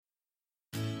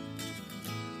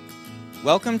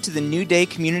Welcome to the New Day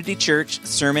Community Church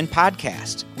Sermon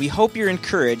Podcast. We hope you're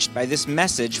encouraged by this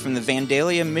message from the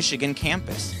Vandalia, Michigan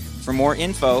campus. For more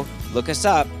info, look us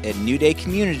up at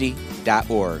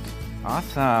newdaycommunity.org.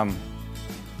 Awesome.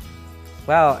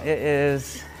 Well,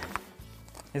 it's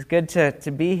good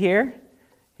to be here.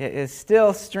 It is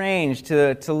still strange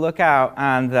to look out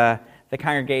on the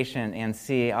congregation and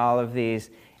see all of these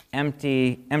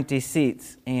empty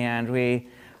seats, and we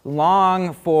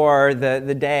long for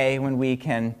the day when we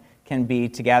can be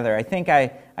together. I think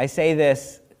I say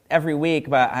this every week,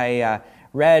 but I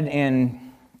read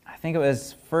in, I think it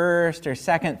was 1st or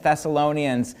 2nd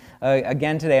Thessalonians,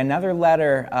 again today, another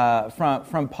letter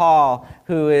from Paul,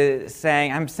 who is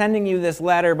saying, I'm sending you this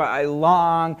letter, but I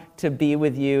long to be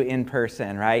with you in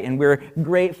person, right? And we're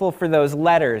grateful for those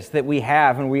letters that we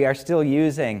have and we are still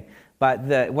using.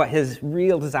 But what his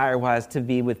real desire was to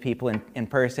be with people in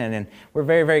person. And we're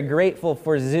very, very grateful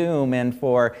for Zoom and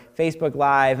for Facebook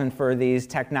Live and for these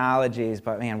technologies.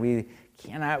 But man, we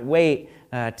cannot wait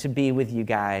to be with you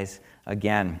guys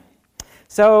again.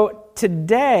 So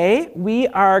today we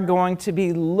are going to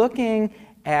be looking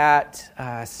at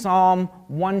Psalm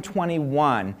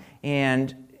 121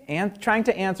 and trying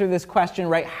to answer this question,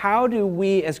 right? How do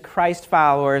we as Christ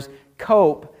followers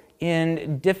cope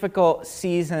in difficult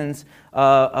seasons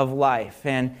of life?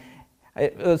 And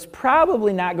it was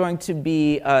probably not going to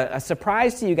be a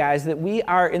surprise to you guys that we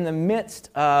are in the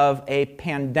midst of a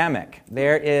pandemic.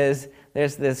 There's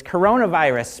this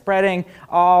coronavirus spreading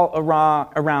all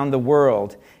around the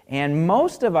world. And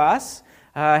most of us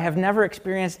have never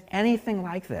experienced anything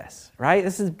like this, right?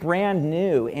 This is brand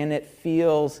new, and it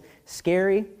feels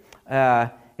scary.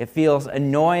 It feels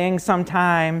annoying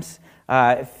sometimes.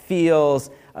 It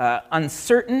feels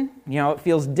uncertain, it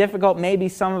feels difficult. Maybe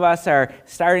some of us are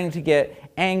starting to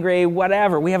get angry,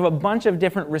 whatever. We have a bunch of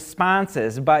different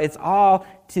responses, but it's all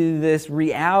to this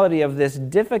reality of this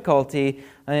difficulty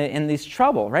and this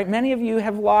trouble, right? Many of you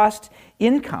have lost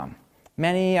income.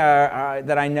 Many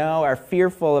that I know are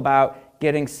fearful about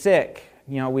getting sick.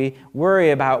 We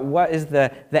worry about what is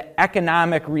the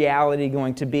economic reality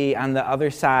going to be on the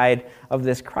other side of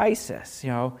this crisis,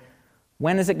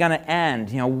 When is it going to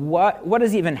end? What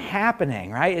is even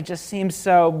happening, right? It just seems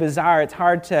so bizarre. It's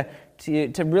hard to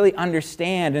really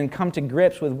understand and come to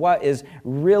grips with what is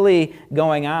really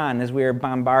going on as we are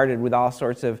bombarded with all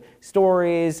sorts of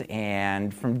stories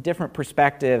and from different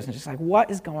perspectives. And just like, what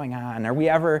is going on? Are we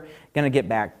ever going to get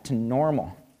back to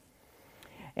normal?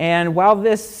 And while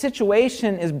this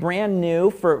situation is brand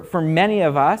new for many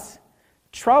of us,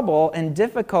 trouble and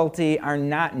difficulty are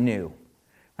not new.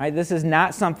 Right, this is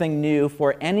not something new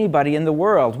for anybody in the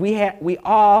world.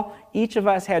 Each of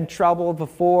us had trouble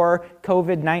before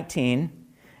COVID-19,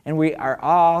 and we are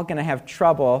all going to have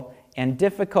trouble and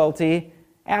difficulty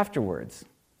afterwards.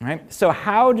 Right? So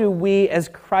how do we as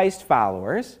Christ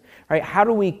followers, right, how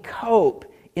do we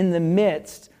cope in the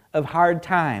midst of hard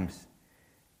times?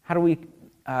 How do we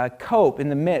cope in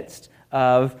the midst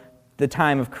of the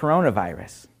time of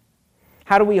coronavirus?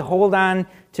 How do we hold on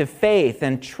to faith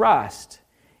and trust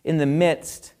in the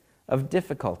midst of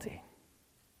difficulty?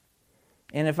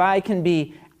 And if I can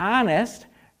be honest,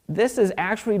 this has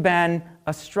actually been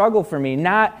a struggle for me,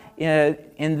 not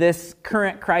in this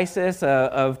current crisis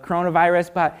of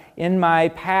coronavirus, but in my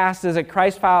past as a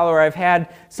Christ follower, I've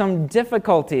had some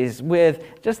difficulties with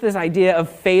just this idea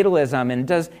of fatalism, and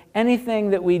does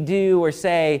anything that we do or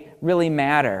say really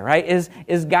matter, right?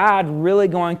 Is God really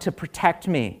going to protect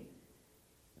me?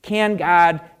 Can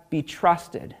God be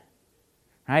trusted?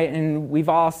 Right? And we've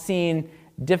all seen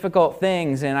difficult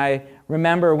things, and I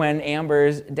remember when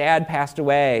Amber's dad passed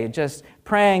away, just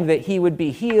praying that he would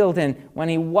be healed, and when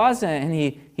he wasn't and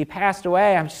he passed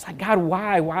away, I'm just like, God,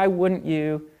 why? Why wouldn't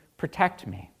you protect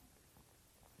me?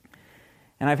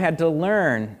 And I've had to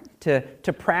learn to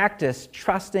practice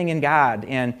trusting in God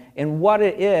and what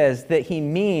it is that he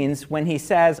means when he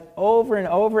says over and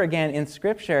over again in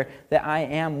Scripture that I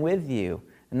am with you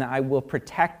and that I will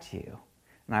protect you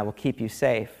and I will keep you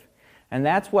safe. And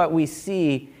that's what we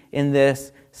see in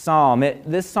this psalm.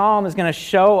 This psalm is going to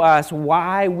show us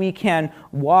why we can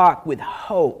walk with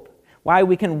hope, why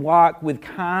we can walk with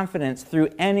confidence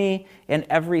through any and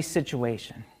every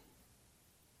situation.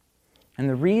 And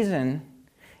the reason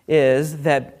is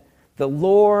that the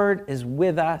Lord is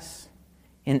with us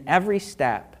in every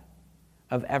step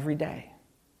of every day.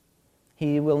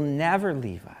 He will never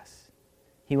leave us.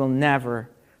 He will never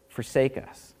forsake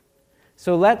us.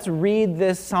 So let's read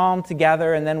this psalm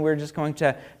together, and then we're just going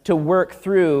to work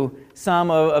through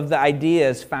some of the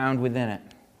ideas found within it.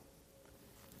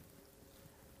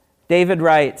 David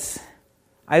writes,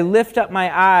 I lift up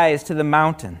my eyes to the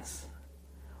mountains.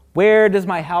 Where does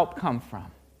my help come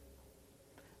from?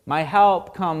 My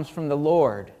help comes from the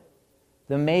Lord,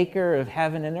 the maker of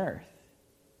heaven and earth.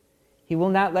 He will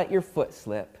not let your foot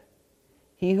slip.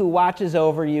 He who watches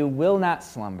over you will not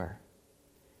slumber.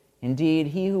 Indeed,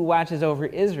 he who watches over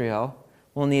Israel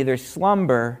will neither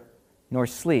slumber nor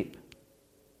sleep.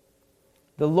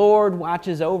 The Lord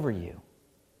watches over you.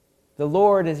 The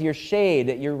Lord is your shade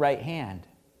at your right hand.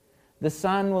 The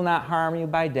sun will not harm you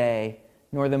by day,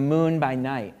 nor the moon by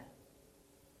night.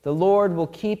 The Lord will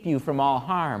keep you from all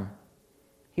harm.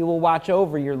 He will watch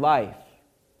over your life.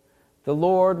 The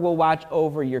Lord will watch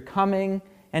over your coming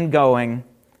and going,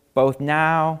 both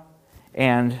now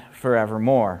and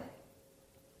forevermore.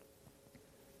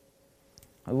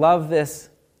 I love this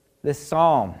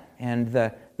psalm and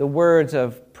the words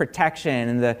of protection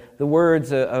and the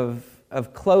words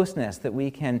of closeness that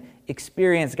we can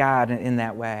experience God in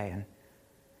that way. And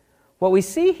what we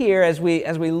see here as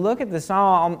we look at the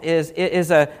psalm is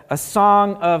a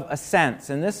song of ascents.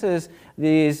 And this is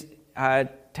these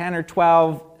 10 or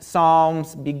 12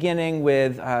 psalms beginning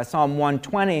with Psalm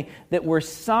 120 that were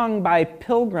sung by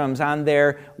pilgrims on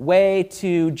their way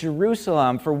to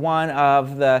Jerusalem for one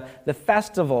of the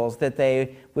festivals that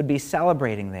they would be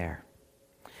celebrating there.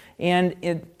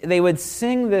 And they would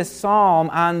sing this psalm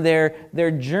on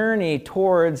their journey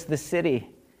towards the city.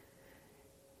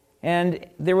 And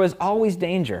there was always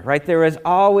danger, right? There was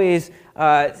always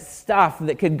stuff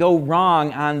that could go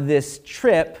wrong on this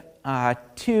trip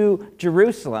to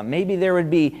Jerusalem. Maybe there would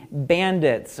be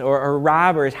bandits or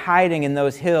robbers hiding in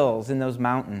those hills, in those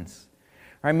mountains.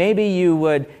 Or maybe you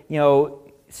would,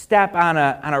 step on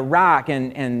a rock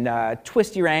and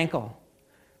twist your ankle,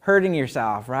 hurting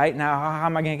yourself, right? Now, how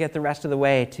am I going to get the rest of the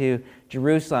way to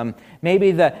Jerusalem?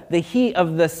 Maybe the heat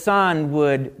of the sun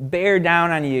would bear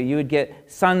down on you. You would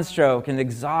get sunstroke and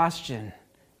exhaustion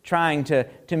trying to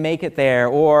make it there.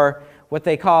 Or what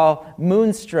they call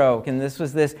moonstroke, and this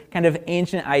was this kind of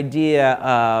ancient idea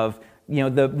of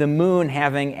the moon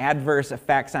having adverse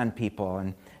effects on people.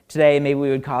 And today maybe we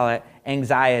would call it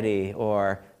anxiety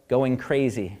or going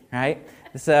crazy, right?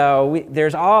 So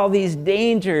there's all these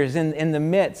dangers in the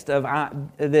midst of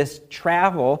this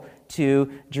travel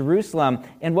to Jerusalem.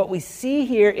 And what we see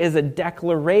here is a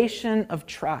declaration of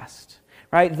trust,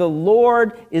 right? The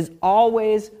Lord is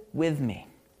always with me,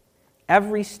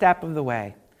 every step of the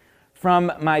way.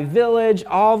 From my village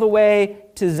all the way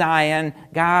to Zion,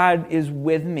 God is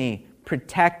with me,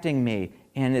 protecting me,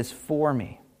 and is for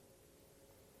me.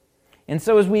 And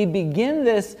so as we begin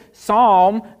this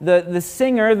psalm, the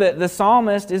singer, the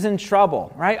psalmist is in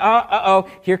trouble, right? Uh-oh,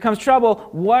 here comes trouble.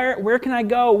 Where can I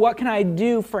go? What can I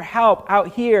do for help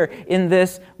out here in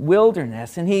this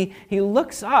wilderness? And he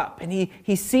looks up and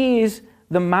he sees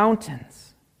the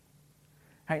mountains.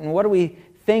 Right? And what do we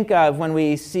think of when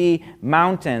we see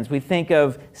mountains? We think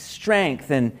of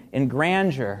strength and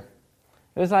grandeur.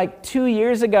 It was like 2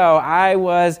 years ago, I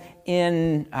was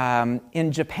in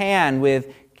Japan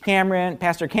with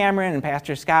Pastor Cameron and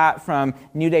Pastor Scott from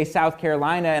New Day, South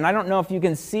Carolina. And I don't know if you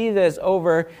can see this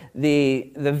over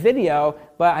the video,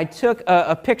 but I took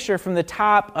a picture from the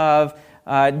top of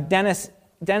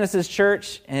Dennis's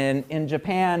church in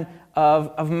Japan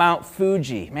of Mount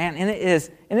Fuji. Man, and it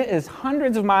is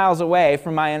hundreds of miles away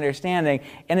from my understanding,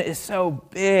 and it is so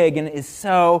big and it is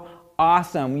so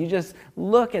awesome. You just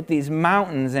look at these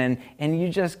mountains and you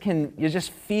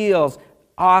just feels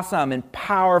awesome and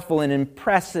powerful and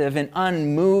impressive and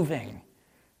unmoving,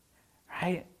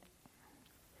 right?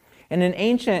 And in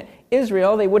ancient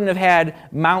Israel, they wouldn't have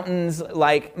had mountains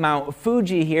like Mount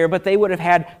Fuji here, but they would have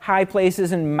had high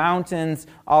places and mountains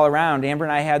all around. Amber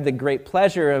and I had the great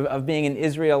pleasure of being in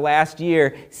Israel last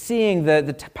year, seeing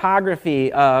the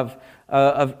topography of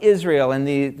Israel and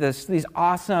these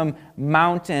awesome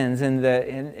mountains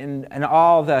and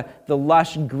all the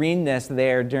lush greenness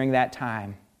there during that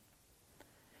time.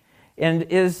 And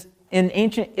in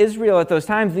ancient Israel at those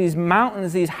times, these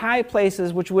mountains, these high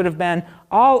places, which would have been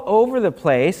all over the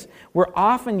place, were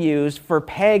often used for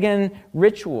pagan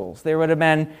rituals. There would have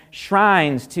been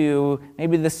shrines to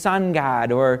maybe the sun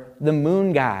god or the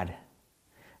moon god.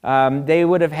 They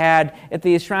would have had, at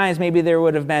these shrines, maybe there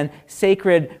would have been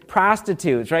sacred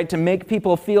prostitutes, right, to make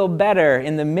people feel better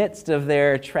in the midst of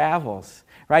their travels.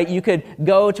 Right? You could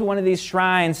go to one of these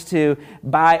shrines to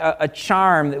buy a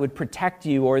charm that would protect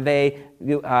you, or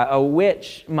a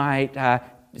witch might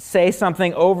say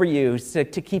something over you to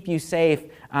keep you safe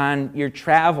on your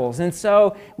travels. And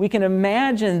so we can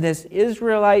imagine this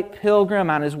Israelite pilgrim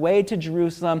on his way to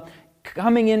Jerusalem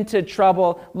coming into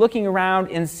trouble, looking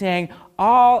around and saying,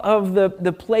 all of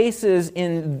the places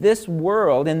in this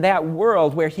world, in that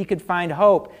world, where he could find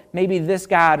hope. Maybe this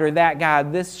God or that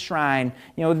God, this shrine,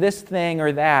 this thing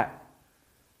or that.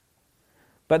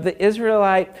 But the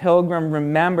Israelite pilgrim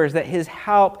remembers that his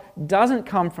help doesn't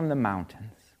come from the mountains.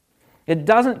 It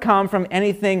doesn't come from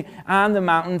anything on the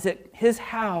mountains. His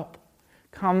help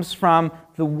comes from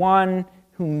the one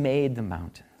who made the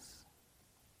mountains.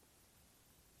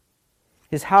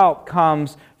 His help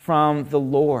comes from the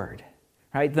Lord,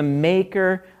 right? The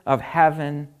maker of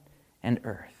heaven and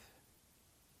earth.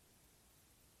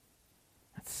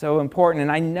 That's so important.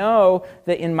 And I know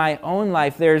that in my own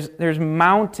life, there's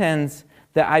mountains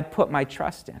that I put my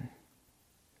trust in.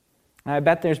 And I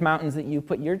bet there's mountains that you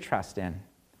put your trust in.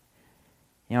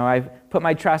 I've put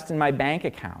my trust in my bank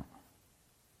account,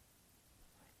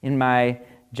 in my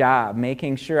job,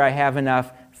 making sure I have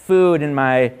enough food in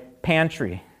my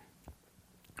pantry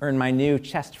or in my new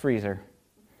chest freezer.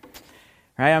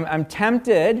 Right? I'm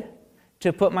tempted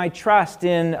to put my trust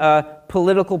in a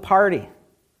political party,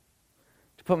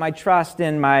 to put my trust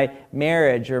in my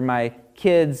marriage or my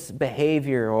kids'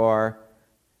 behavior or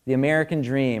the American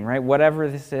dream, right? Whatever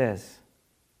this is.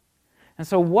 And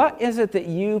so what is it that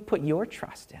you put your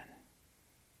trust in?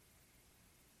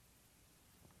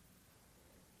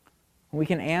 We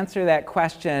can answer that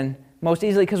question most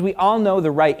easily because we all know the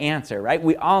right answer, right?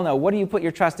 We all know, what do you put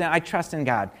your trust in? I trust in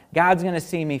God. God's going to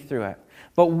see me through it.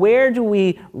 But where do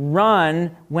we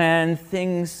run when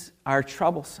things are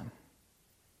troublesome?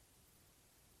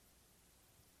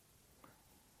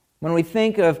 When we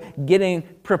think of getting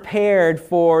prepared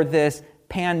for this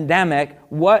pandemic,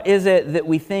 what is it that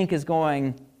we think is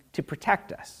going to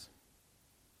protect us?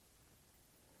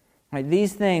 Right,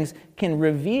 these things can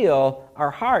reveal our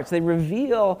hearts. They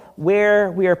reveal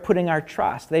where we are putting our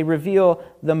trust. They reveal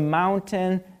the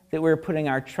mountain that we're putting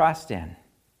our trust in.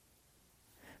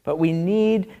 But we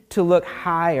need to look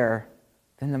higher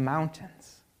than the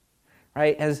mountains.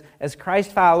 Right? As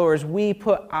Christ followers, we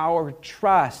put our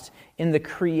trust in the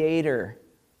Creator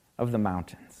of the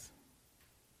mountains.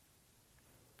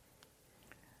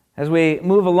 As we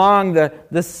move along,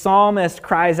 the psalmist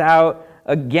cries out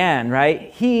again,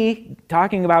 right? He,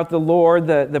 talking about the Lord,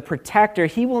 the protector,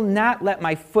 he will not let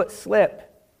my foot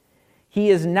slip. He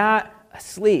is not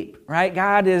asleep, right?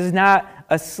 God is not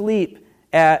asleep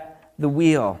at the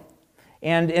wheel.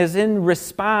 And as in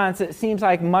response, it seems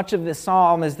like much of this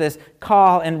psalm is this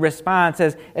call and response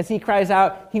as he cries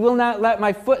out, he will not let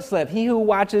my foot slip. He who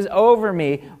watches over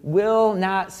me will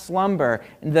not slumber.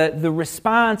 The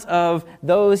response of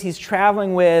those he's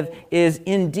traveling with is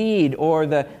indeed, or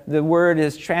the word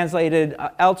is translated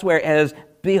elsewhere as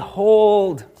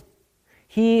behold.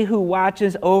 He who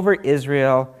watches over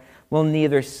Israel will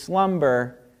neither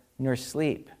slumber nor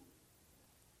sleep.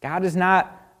 God is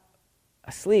not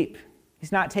asleep.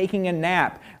 He's not taking a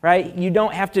nap, right? You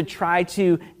don't have to try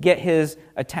to get his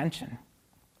attention.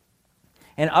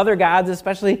 And other gods,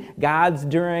 especially gods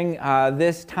during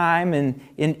this time in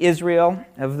Israel,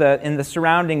 in the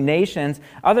surrounding nations,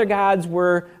 other gods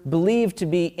were believed to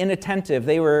be inattentive.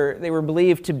 They were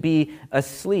believed to be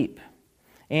asleep.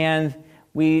 And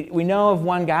we know of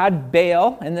one god,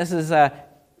 Baal, and this is a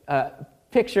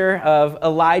picture of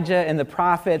Elijah and the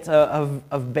prophets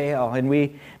of Baal. And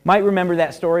we might remember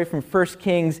that story from 1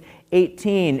 Kings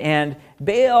 18. And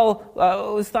Baal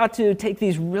was thought to take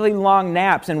these really long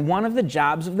naps, and one of the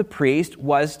jobs of the priest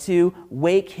was to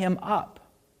wake him up.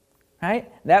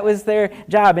 Right? That was their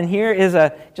job. And here is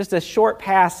just a short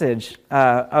passage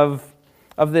of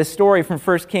this story from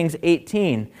 1 Kings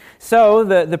 18. So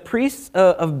the priests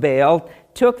of Baal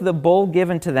took the bull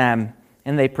given to them,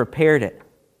 and they prepared it.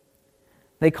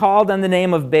 They called on the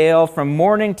name of Baal from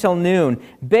morning till noon.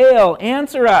 Baal,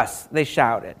 answer us, they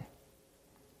shouted.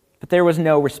 But there was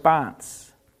no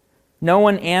response. No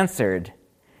one answered,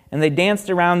 and they danced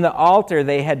around the altar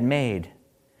they had made.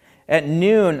 At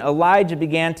noon, Elijah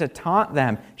began to taunt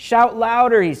them. Shout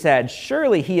louder, he said.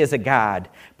 Surely he is a god.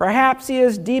 Perhaps he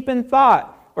is deep in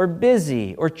thought, or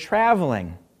busy, or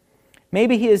traveling.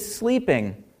 Maybe he is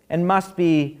sleeping and must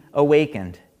be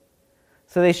awakened.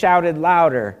 So they shouted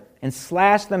louder and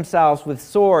slashed themselves with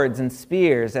swords and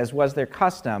spears, as was their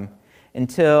custom,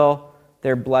 until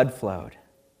their blood flowed.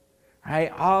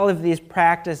 Right? All of these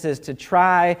practices to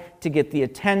try to get the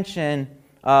attention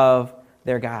of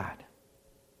their God.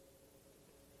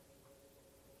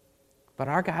 But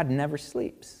our God never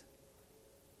sleeps.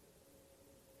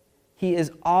 He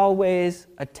is always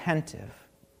attentive.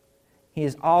 He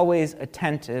is always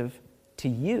attentive to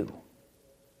you.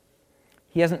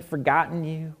 He hasn't forgotten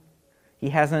you. He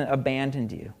hasn't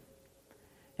abandoned you.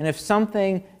 And if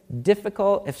something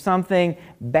difficult, if something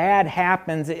bad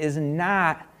happens, it is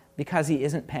not because he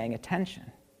isn't paying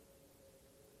attention.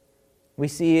 We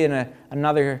see in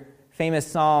another famous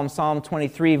psalm, Psalm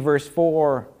 23, verse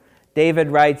 4, David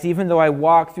writes, "Even though I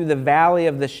walk through the valley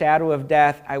of the shadow of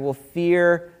death, I will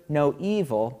fear no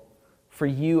evil, for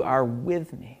you are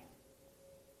with me."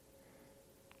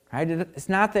 Right? It's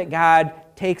not that God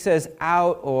takes us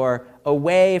out or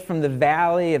away from the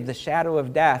valley of the shadow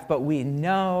of death, but we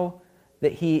know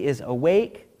that he is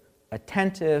awake,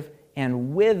 attentive,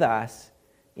 and with us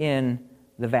in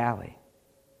the valley.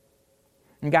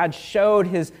 And God showed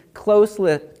his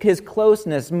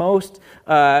closeness most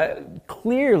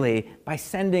clearly by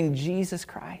sending Jesus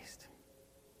Christ.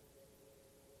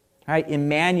 Right?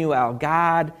 Emmanuel,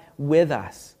 God with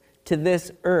us, to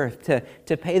this earth,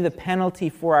 to pay the penalty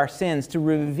for our sins, to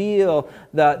reveal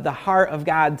the heart of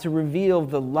God, to reveal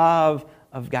the love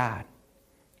of God.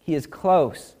 He is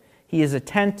close, he is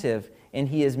attentive, and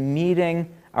he is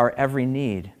meeting our every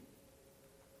need.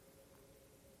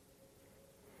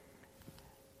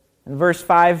 And verse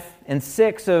 5 and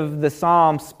 6 of the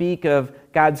psalm speak of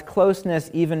God's closeness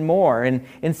even more.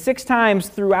 And 6 times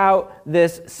throughout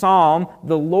this psalm,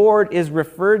 the Lord is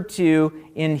referred to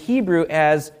in Hebrew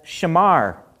as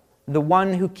Shamar, the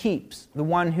one who keeps, the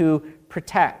one who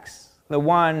protects, the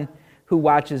one who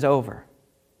watches over.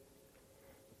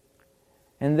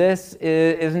 And this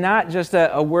is not just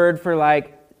a word for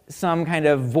like some kind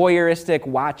of voyeuristic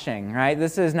watching, right?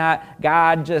 This is not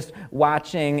God just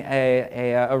watching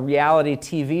a reality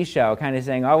TV show, kind of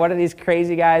saying, oh, what are these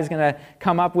crazy guys going to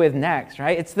come up with next,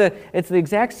 right? It's the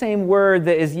exact same word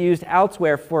that is used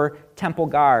elsewhere for temple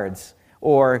guards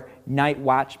or night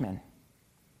watchmen.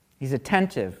 He's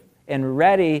attentive and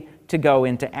ready to go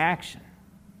into action.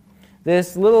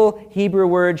 This little Hebrew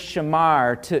word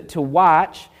shamar, to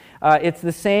watch, it's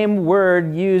the same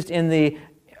word used in the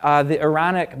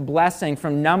Aaronic blessing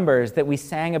from Numbers that we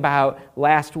sang about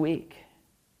last week.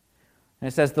 And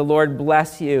it says, the Lord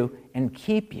bless you and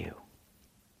keep you.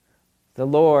 The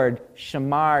Lord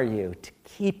shamar you, to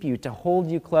keep you, to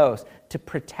hold you close, to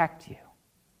protect you.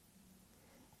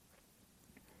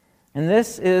 And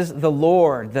this is the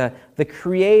Lord, the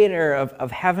creator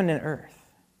of heaven and earth,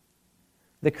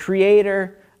 the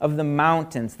creator of the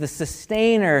mountains, the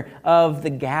sustainer of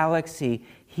the galaxy.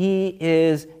 He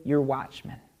is your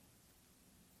watchman.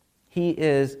 He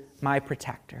is my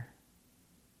protector.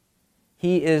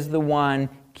 He is the one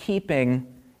keeping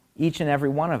each and every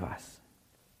one of us.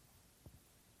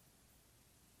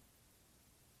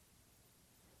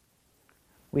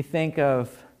 We think of,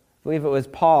 I believe it was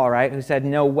Paul, right, who said,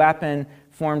 no weapon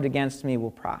formed against me will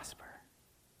prosper.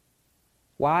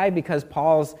 Why? Because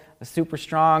Paul's a super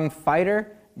strong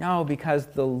fighter? No, because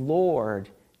the Lord,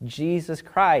 Jesus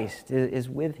Christ, is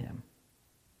with him.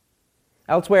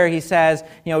 Elsewhere he says,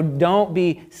 don't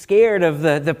be scared of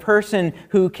the person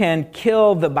who can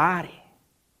kill the body,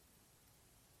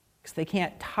 because they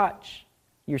can't touch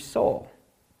your soul.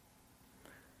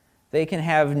 They can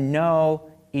have no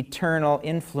eternal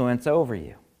influence over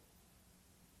you.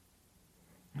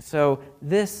 So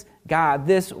this God,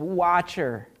 this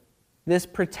watcher, this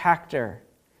protector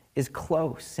is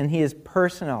close, and he is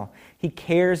personal. He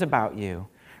cares about you.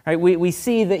 Right? We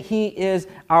see that he is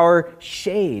our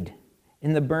shade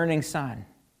in the burning sun.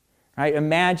 Right?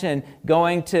 Imagine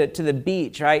going to the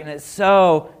beach, right? And it's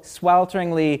so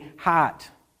swelteringly hot.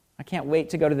 I can't wait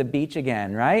to go to the beach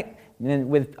again, right? And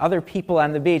with other people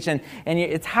on the beach, and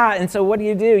it's hot, and so what do?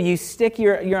 You stick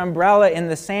your umbrella in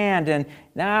the sand, and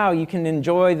now you can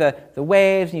enjoy the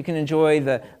waves, you can enjoy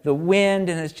the wind,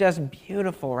 and it's just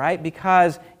beautiful, right?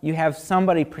 Because you have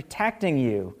somebody protecting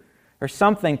you, or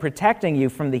something protecting you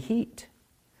from the heat,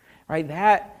 right?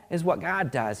 That is what God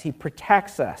does. He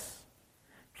protects us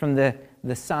from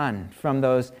the sun, from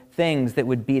those things that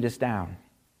would beat us down.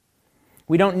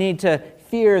 We don't need to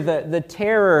fear the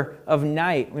terror of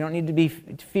night. We don't need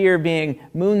to fear being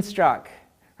moonstruck,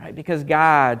 right? Because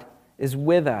God is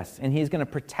with us, and he's going to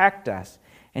protect us,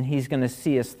 and he's going to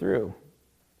see us through.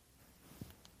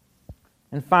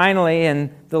 And finally,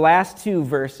 in the last 2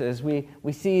 verses, we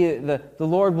see the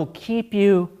Lord will keep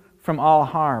you from all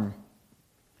harm,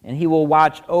 and he will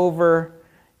watch over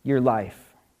your life.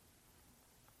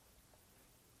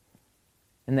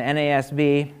 In the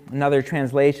NASB, another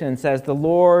translation says, the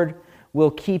Lord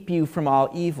will keep you from all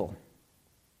evil.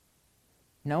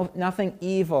 No, nothing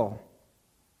evil,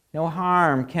 no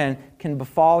harm can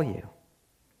befall you.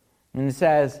 And it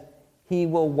says, he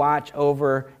will watch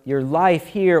over your life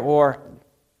here, or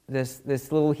this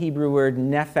little Hebrew word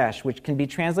nephesh, which can be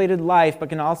translated life, but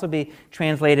can also be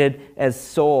translated as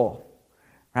soul.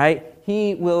 Right?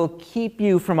 He will keep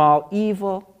you from all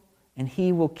evil. and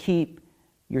He will keep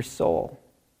your soul.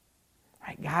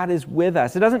 Right? God is with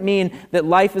us. It doesn't mean that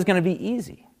life is going to be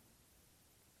easy.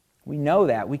 We know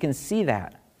that. We can see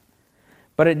that.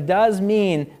 But it does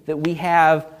mean that we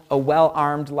have a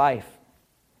well-armed life,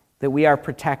 that we are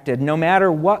protected. No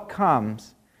matter what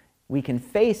comes, we can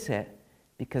face it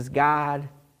because God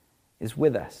is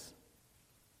with us.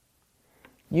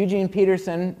 Eugene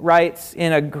Peterson writes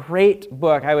in a great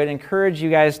book. I would encourage you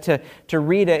guys to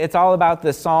read it. It's all about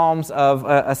the Psalms of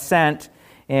Ascent,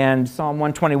 and Psalm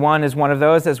 121 is one of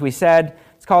those, as we said.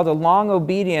 It's called A Long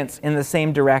Obedience in the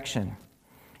Same Direction.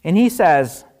 And he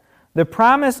says, the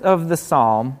promise of the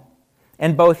psalm,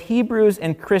 and both Hebrews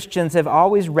and Christians have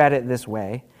always read it this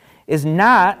way, is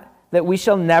not that we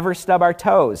shall never stub our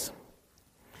toes,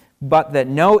 but that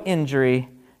no injury,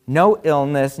 no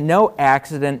illness, no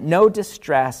accident, no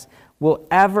distress will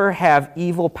ever have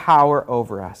evil power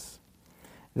over us.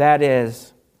 That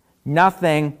is,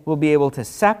 nothing will be able to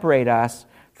separate us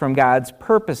from God's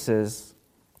purposes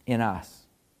in us.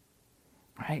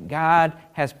 Right? God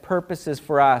has purposes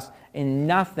for us, and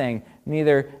nothing,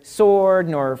 neither sword,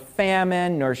 nor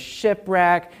famine, nor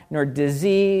shipwreck, nor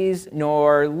disease,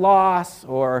 nor loss,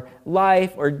 or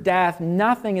life, or death,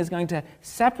 nothing is going to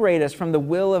separate us from the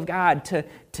will of God,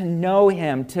 to know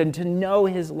Him, to know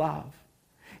His love.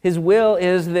 His will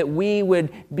is that we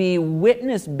would be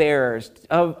witness bearers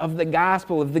of the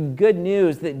gospel, of the good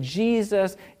news that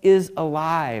Jesus is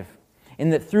alive,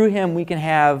 and that through Him we can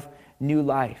have new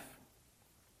life.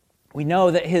 We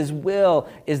know that His will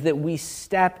is that we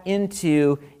step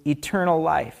into eternal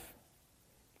life,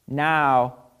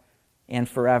 now and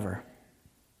forever.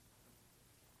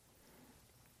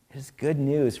 It is good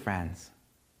news, friends.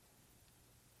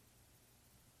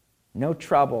 No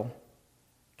trouble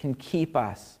can keep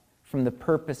us from the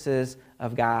purposes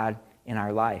of God in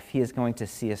our life. He is going to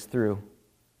see us through.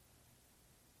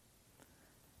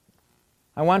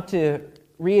 I want to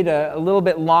read a little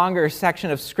bit longer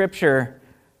section of Scripture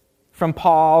from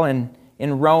Paul in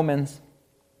Romans.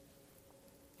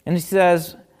 And he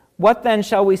says, what then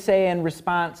shall we say in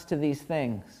response to these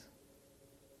things?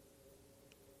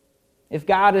 If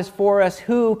God is for us,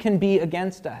 who can be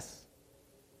against us?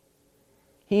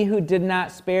 He who did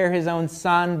not spare His own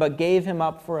Son, but gave Him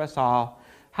up for us all,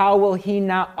 how will He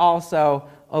not also,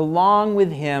 along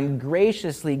with Him,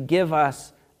 graciously give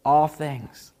us all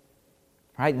things?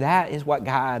 Right? That is what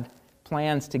God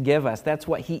plans to give us. That's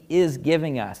what He is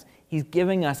giving us. He's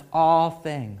giving us all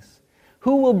things.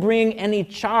 Who will bring any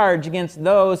charge against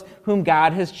those whom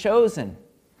God has chosen?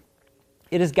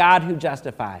 It is God who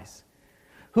justifies.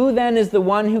 Who then is the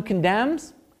one who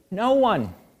condemns? No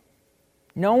one.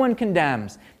 No one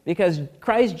condemns, because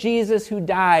Christ Jesus, who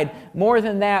died, more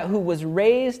than that, who was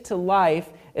raised to life,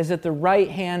 is at the right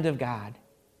hand of God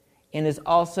and is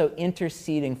also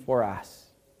interceding for us.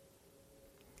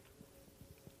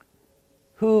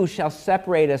 Who shall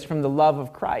separate us from the love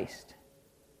of Christ?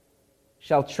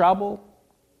 Shall trouble,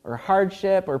 or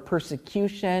hardship, or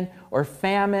persecution, or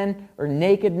famine, or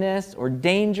nakedness, or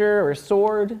danger, or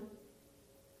sword?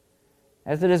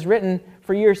 As it is written,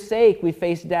 for your sake we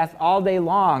face death all day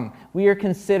long. We are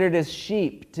considered as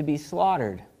sheep to be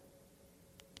slaughtered.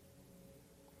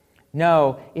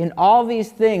 No, in all these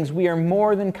things we are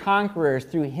more than conquerors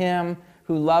through Him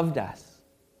who loved us.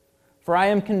 For I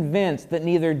am convinced that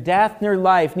neither death nor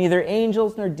life, neither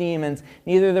angels nor demons,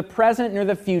 neither the present nor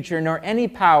the future, nor any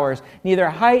powers, neither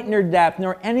height nor depth,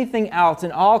 nor anything else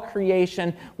in all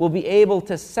creation will be able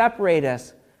to separate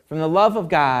us from the love of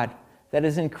God that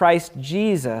is in Christ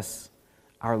Jesus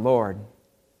our Lord.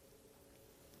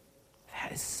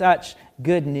 That is such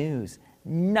good news.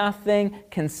 Nothing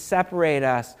can separate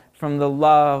us from the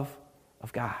love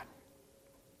of God.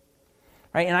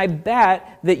 Right? And I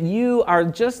bet that you are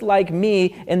just like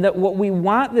me, and that what we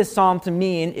want this psalm to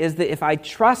mean is that if I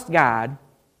trust God,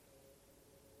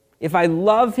 if I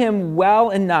love Him well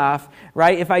enough,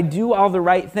 right, if I do all the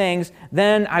right things,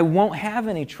 then I won't have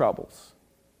any troubles.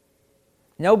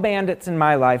 No bandits in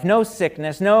my life, no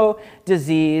sickness, no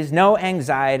disease, no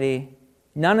anxiety,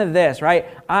 none of this, right?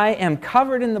 I am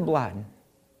covered in the blood.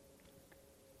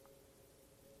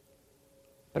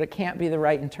 But it can't be the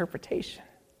right interpretation.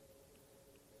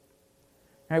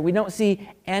 Right, we don't see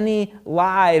any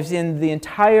lives in the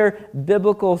entire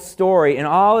biblical story, in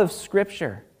all of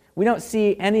Scripture. We don't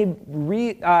see any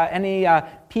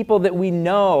people that we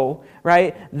know,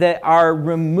 right, that are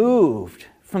removed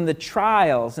from the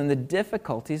trials and the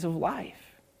difficulties of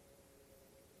life.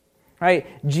 Right?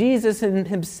 Jesus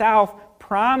Himself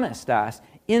promised us,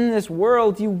 in this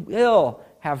world you will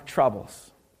have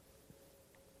troubles.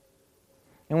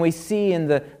 And we see in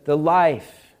the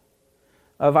life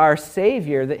of our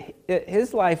Savior, that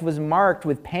his life was marked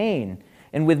with pain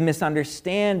and with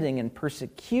misunderstanding and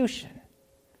persecution,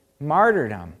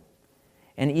 martyrdom,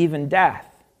 and even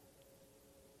death.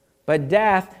 But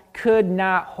death could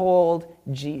not hold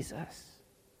Jesus.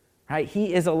 Right?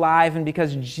 He is alive, and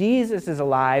because Jesus is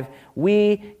alive,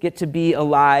 we get to be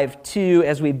alive too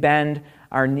as we bend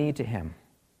our knee to him.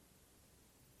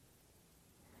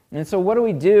 And so what do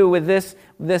we do with this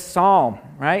psalm,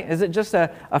 right? Is it just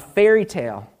a fairy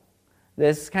tale?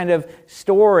 This kind of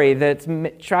story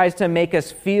that tries to make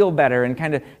us feel better and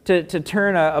kind of to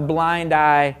turn a blind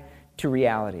eye to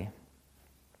reality?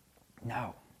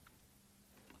 No.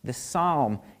 This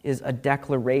psalm is a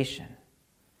declaration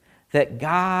that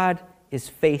God is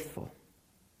faithful.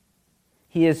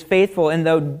 He is faithful, and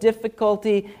though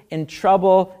difficulty and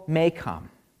trouble may come,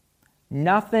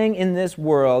 nothing in this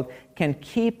world can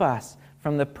keep us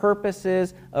from the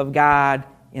purposes of God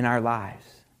in our lives.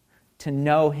 To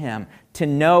know him, to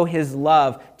know his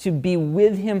love, to be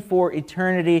with him for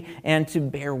eternity, and to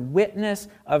bear witness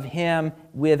of him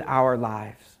with our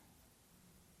lives.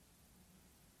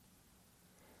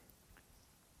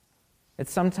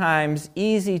 It's sometimes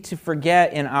easy to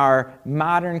forget in our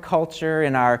modern culture,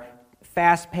 in our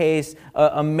fast-paced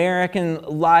American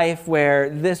life where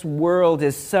this world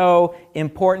is so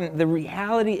important. The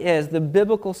reality is, the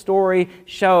biblical story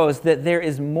shows that there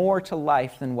is more to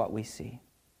life than what we see.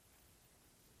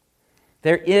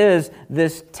 There is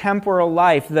this temporal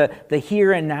life, the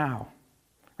here and now,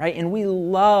 right? And we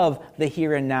love the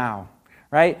here and now,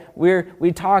 right?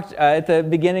 We talked at the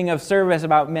beginning of service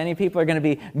about many people are going to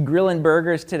be grilling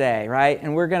burgers today, right?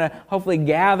 And we're going to hopefully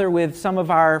gather with some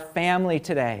of our family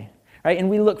today, right? And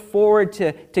we look forward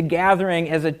to gathering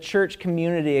as a church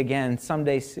community again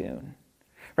someday soon.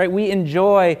 Right? We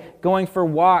enjoy going for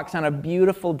walks on a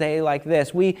beautiful day like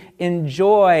this. We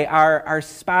enjoy our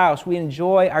spouse. We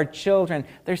enjoy our children.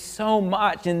 There's so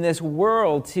much in this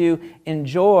world to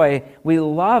enjoy. We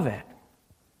love it.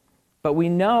 But we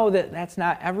know that that's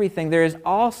not everything. There is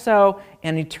also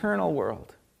an eternal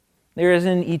world. There is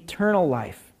an eternal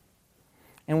life.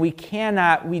 And we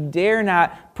dare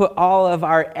not put all of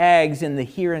our eggs in the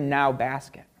here and now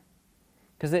basket,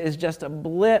 because it is just a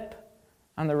blip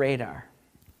on the radar.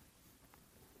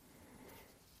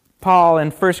 Paul in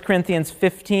 1 Corinthians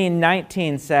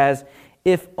 15:19 says,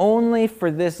 "If only for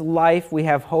this life we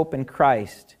have hope in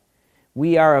Christ,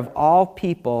 we are of all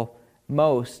people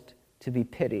most to be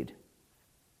pitied."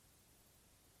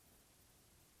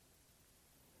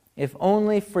 If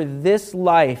only for this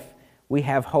life we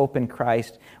have hope in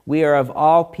Christ, we are of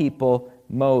all people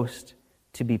most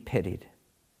to be pitied.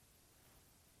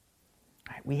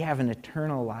 We have an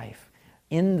eternal life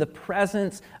in the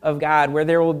presence of God, where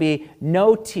there will be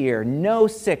no tear, no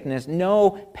sickness,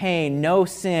 no pain, no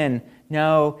sin,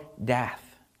 no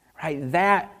death. Right?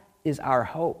 That is our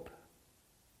hope.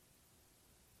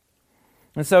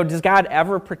 And so, does God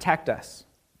ever protect us?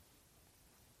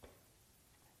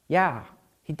 Yeah,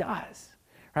 he does.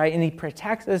 Right? And he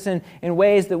protects us in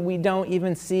ways that we don't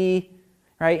even see,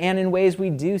 right? And in ways we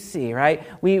do see, right?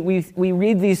 We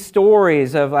read these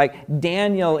stories of like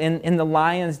Daniel in the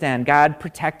lion's den. God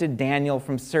protected Daniel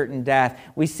from certain death.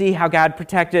 We see how God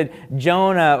protected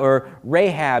Jonah or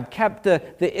Rahab, kept the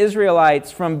Israelites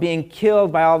from being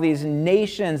killed by all these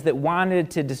nations that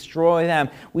wanted to destroy them.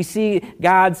 We see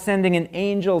God sending an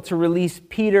angel to release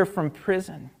Peter from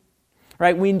prison.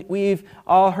 Right? We've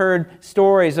all heard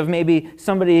stories of maybe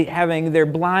somebody having their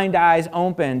blind eyes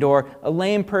opened, or a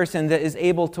lame person that is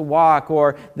able to walk,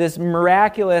 or this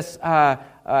miraculous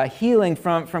healing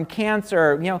from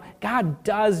cancer. You know, God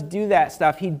does do that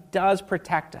stuff. He does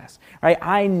protect us. Right?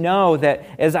 I know that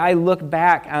as I look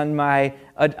back on my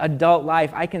adult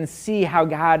life, I can see how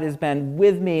God has been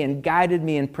with me and guided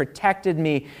me and protected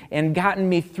me and gotten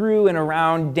me through and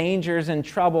around dangers and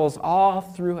troubles all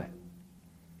through it.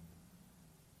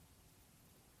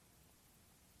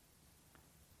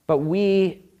 But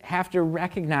we have to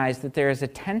recognize that there is a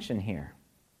tension here.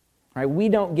 Right? We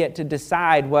don't get to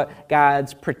decide what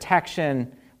God's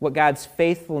protection, what God's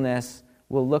faithfulness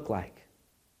will look like.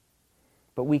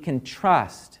 But we can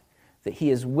trust that he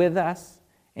is with us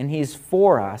and he's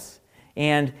for us,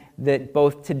 and that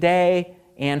both today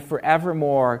and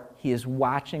forevermore he is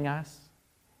watching us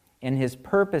and his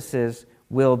purposes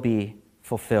will be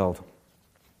fulfilled.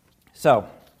 So,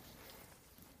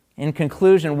 in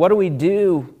conclusion, what do we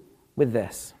do with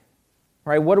this?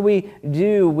 Right? What do we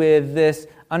do with this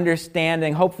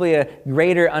understanding, hopefully a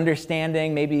greater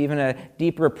understanding, maybe even a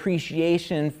deeper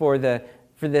appreciation for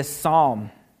this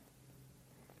psalm?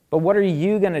 But what are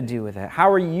you going to do with it?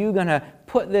 How are you going to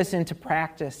put this into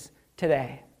practice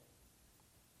today?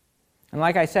 And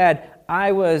like I said,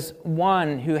 I was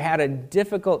one who had a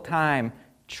difficult time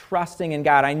trusting in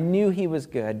God. I knew He was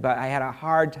good, but I had a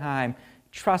hard time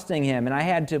trusting Him, and I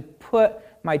had to put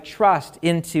my trust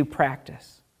into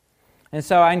practice. And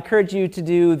so I encourage you to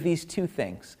do these two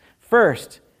things.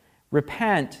 First,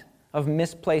 repent of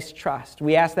misplaced trust.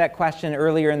 We asked that question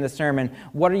earlier in the sermon.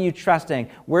 What are you trusting?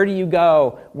 Where do you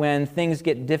go when things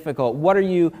get difficult? What are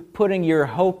you putting your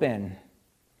hope in?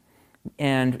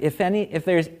 And if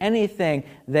there's anything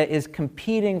that is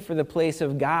competing for the place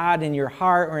of God in your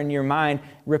heart or in your mind,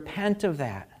 repent of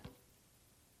that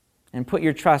and put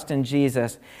your trust in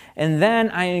Jesus. And then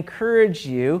I encourage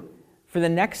you for the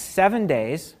next 7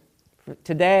 days,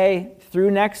 today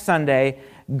through next Sunday,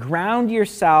 ground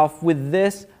yourself with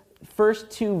this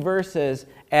first 2 verses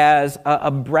as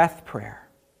a breath prayer.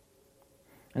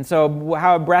 And so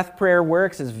how a breath prayer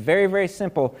works is very, very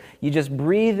simple. You just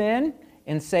breathe in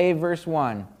and say verse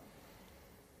 1.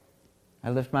 I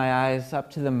lift my eyes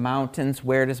up to the mountains.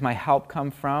 Where does my help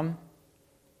come from?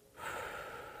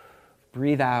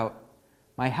 Breathe out.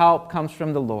 My help comes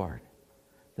from the Lord,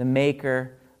 the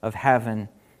maker of heaven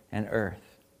and earth.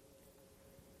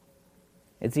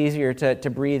 It's easier to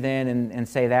breathe in and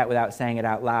say that without saying it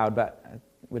out loud, but it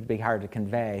would be hard to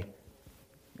convey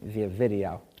via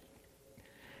video.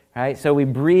 Right? So we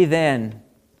breathe in,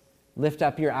 lift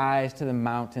up your eyes to the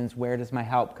mountains. Where does my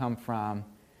help come from?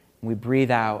 And we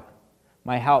breathe out.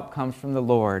 My help comes from the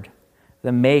Lord,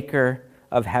 the maker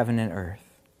of heaven and earth.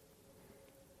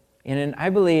 And I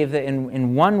believe that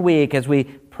in 1 week, as we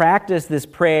practice this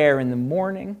prayer in the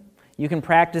morning, you can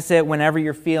practice it whenever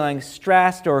you're feeling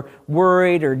stressed or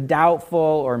worried or doubtful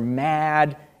or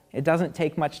mad. It doesn't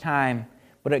take much time,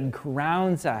 but it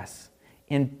grounds us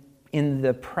in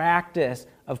the practice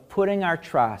of putting our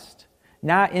trust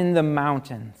not in the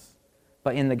mountains,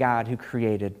 but in the God who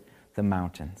created the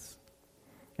mountains.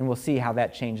 And we'll see how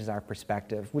that changes our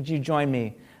perspective. Would you join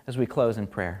me as we close in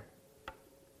prayer?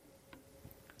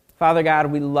 Father God,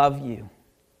 we love you.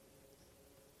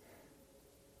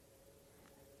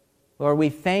 Lord, we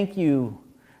thank you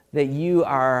that you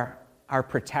are our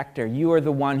protector. You are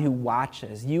the one who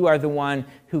watches. You are the one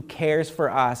who cares for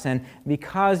us. And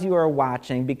because you are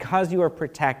watching, because you are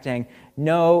protecting,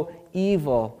 no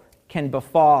evil can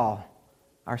befall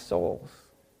our souls.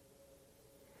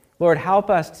 Lord, help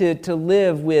us to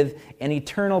live with an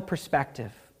eternal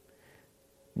perspective,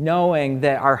 knowing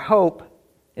that our hope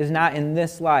is not in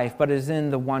this life, but is in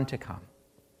the one to come.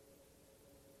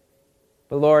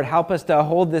 But Lord, help us to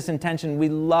hold this intention. We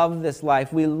love this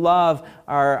life. We love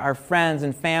our friends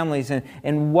and families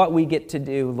and what we get to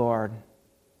do, Lord.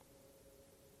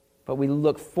 But we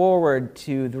look forward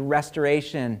to the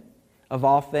restoration of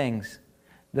all things,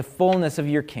 the fullness of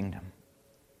your kingdom.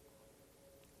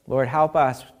 Lord, help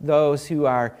us, those who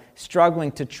are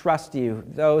struggling to trust you,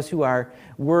 those who are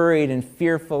worried and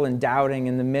fearful and doubting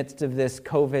in the midst of this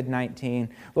COVID-19.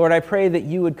 Lord, I pray that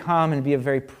you would come and be a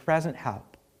very present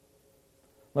help.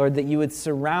 Lord, that you would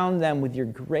surround them with your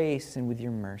grace and with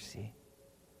your mercy.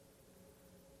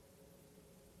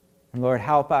 And Lord,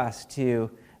 help us to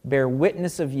bear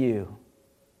witness of you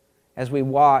as we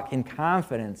walk in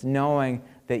confidence, knowing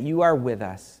that you are with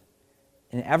us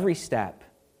in every step,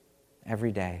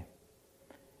 every day.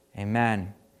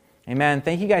 Amen. Amen.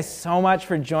 Thank you guys so much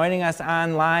for joining us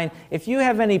online. If you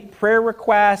have any prayer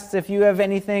requests, if you have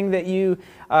anything that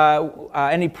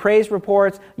any praise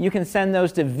reports, you can send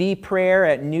those to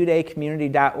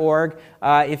vprayer@newdaycommunity.org.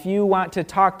 If you want to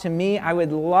talk to me, I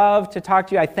would love to talk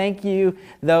to you. I thank you,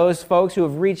 those folks who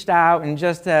have reached out and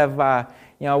just have,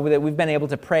 that we've been able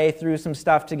to pray through some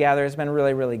stuff together. It's been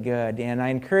really, really good. And I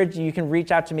encourage you, you can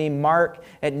reach out to me,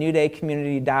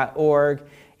 mark@newdaycommunity.org.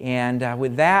 And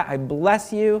with that, I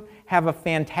bless you. Have a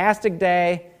fantastic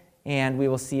day, and we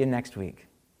will see you next week.